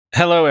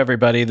Hello,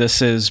 everybody.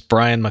 This is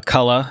Brian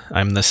McCullough.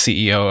 I'm the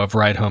CEO of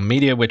Ride Home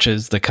Media, which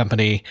is the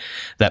company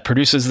that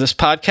produces this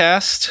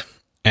podcast.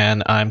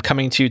 And I'm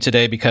coming to you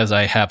today because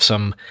I have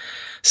some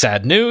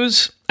sad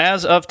news.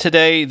 As of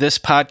today, this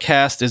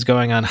podcast is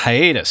going on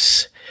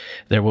hiatus.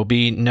 There will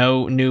be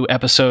no new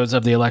episodes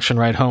of the Election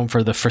Ride Home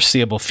for the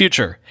foreseeable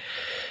future.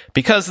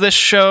 Because this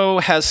show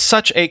has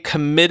such a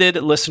committed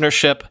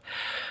listenership,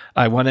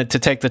 I wanted to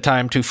take the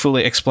time to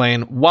fully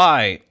explain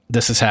why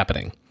this is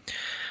happening.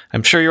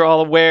 I'm sure you're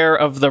all aware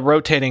of the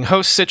rotating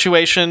host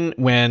situation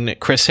when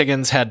Chris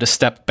Higgins had to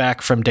step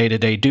back from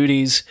day-to-day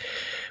duties.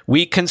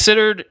 We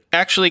considered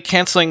actually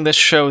canceling this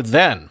show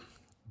then,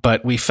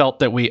 but we felt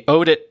that we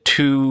owed it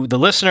to the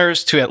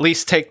listeners to at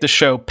least take the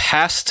show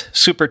past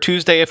Super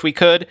Tuesday if we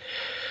could.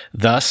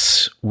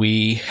 Thus,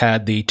 we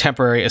had the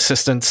temporary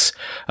assistance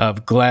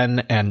of Glenn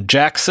and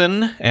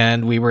Jackson,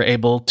 and we were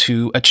able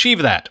to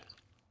achieve that.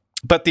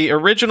 But the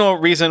original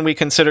reason we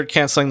considered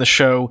canceling the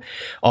show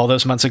all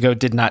those months ago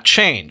did not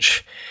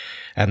change.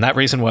 And that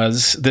reason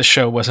was this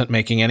show wasn't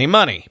making any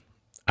money.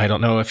 I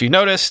don't know if you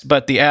noticed,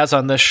 but the ads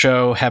on this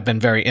show have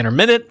been very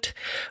intermittent,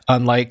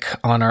 unlike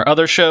on our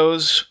other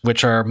shows,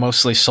 which are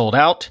mostly sold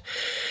out.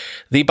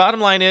 The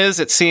bottom line is,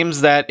 it seems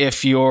that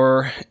if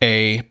you're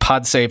a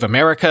Pod Save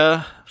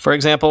America, for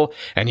example,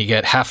 and you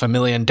get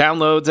 500,000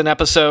 downloads an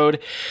episode,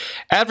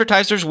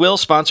 advertisers will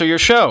sponsor your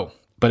show.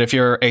 But if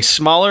you're a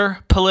smaller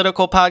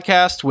political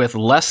podcast with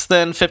less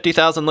than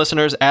 50,000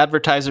 listeners,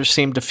 advertisers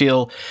seem to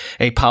feel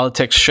a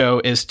politics show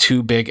is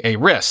too big a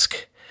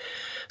risk.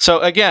 So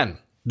again,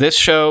 this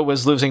show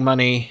was losing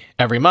money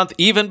every month,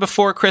 even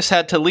before Chris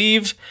had to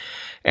leave,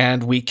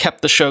 and we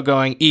kept the show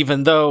going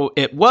even though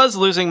it was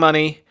losing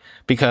money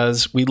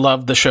because we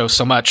loved the show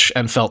so much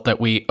and felt that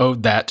we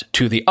owed that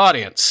to the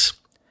audience.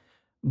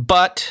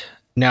 But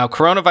now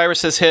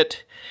coronavirus has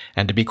hit,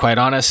 and to be quite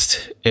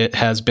honest, it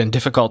has been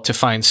difficult to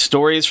find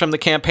stories from the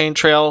campaign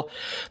trail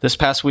this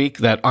past week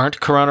that aren't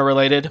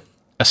corona-related,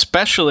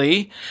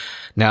 especially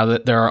now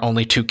that there are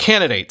only 2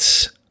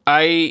 candidates.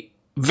 I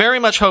very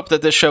much hope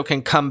that this show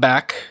can come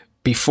back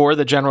before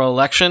the general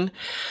election,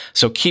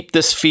 so keep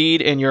this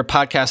feed in your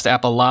podcast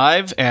app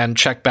alive and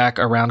check back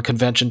around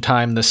convention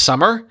time this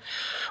summer,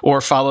 or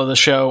follow the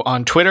show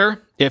on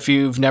Twitter if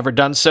you've never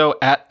done so,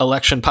 at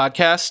Election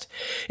Podcast.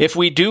 If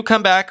we do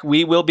come back,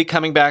 we will be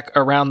coming back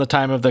around the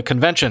time of the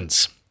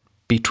conventions.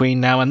 Between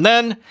now and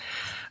then,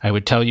 I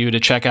would tell you to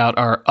check out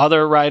our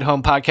other Ride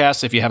Home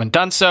podcasts if you haven't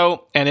done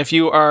so. And if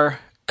you are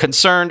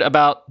concerned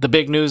about the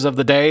big news of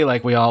the day,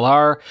 like we all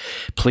are,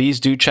 please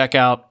do check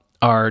out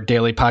our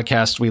daily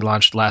podcast we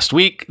launched last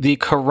week, the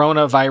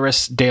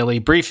Coronavirus Daily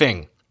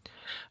Briefing.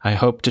 I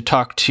hope to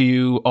talk to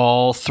you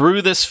all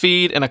through this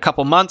feed in a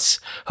couple months,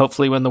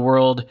 hopefully when the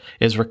world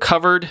is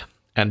recovered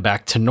and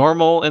back to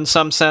normal in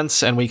some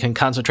sense, and we can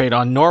concentrate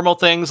on normal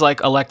things like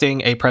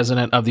electing a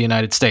president of the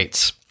United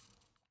States.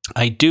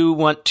 I do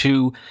want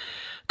to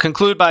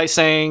conclude by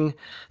saying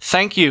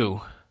thank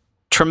you,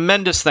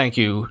 tremendous thank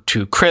you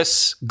to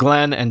Chris,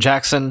 Glenn, and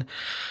Jackson,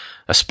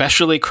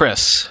 especially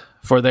Chris,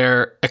 for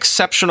their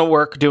exceptional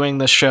work doing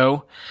this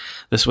show.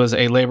 This was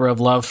a labor of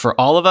love for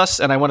all of us,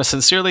 and I want to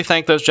sincerely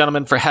thank those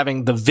gentlemen for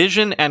having the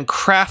vision and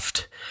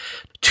craft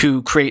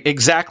to create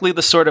exactly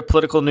the sort of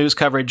political news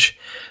coverage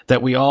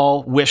that we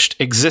all wished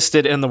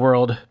existed in the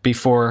world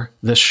before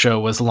this show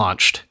was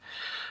launched.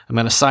 I'm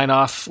going to sign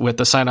off with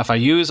the sign-off I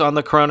use on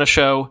the Corona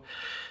Show.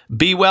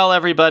 Be well,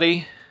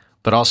 everybody,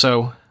 but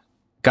also,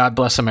 God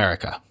bless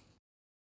America.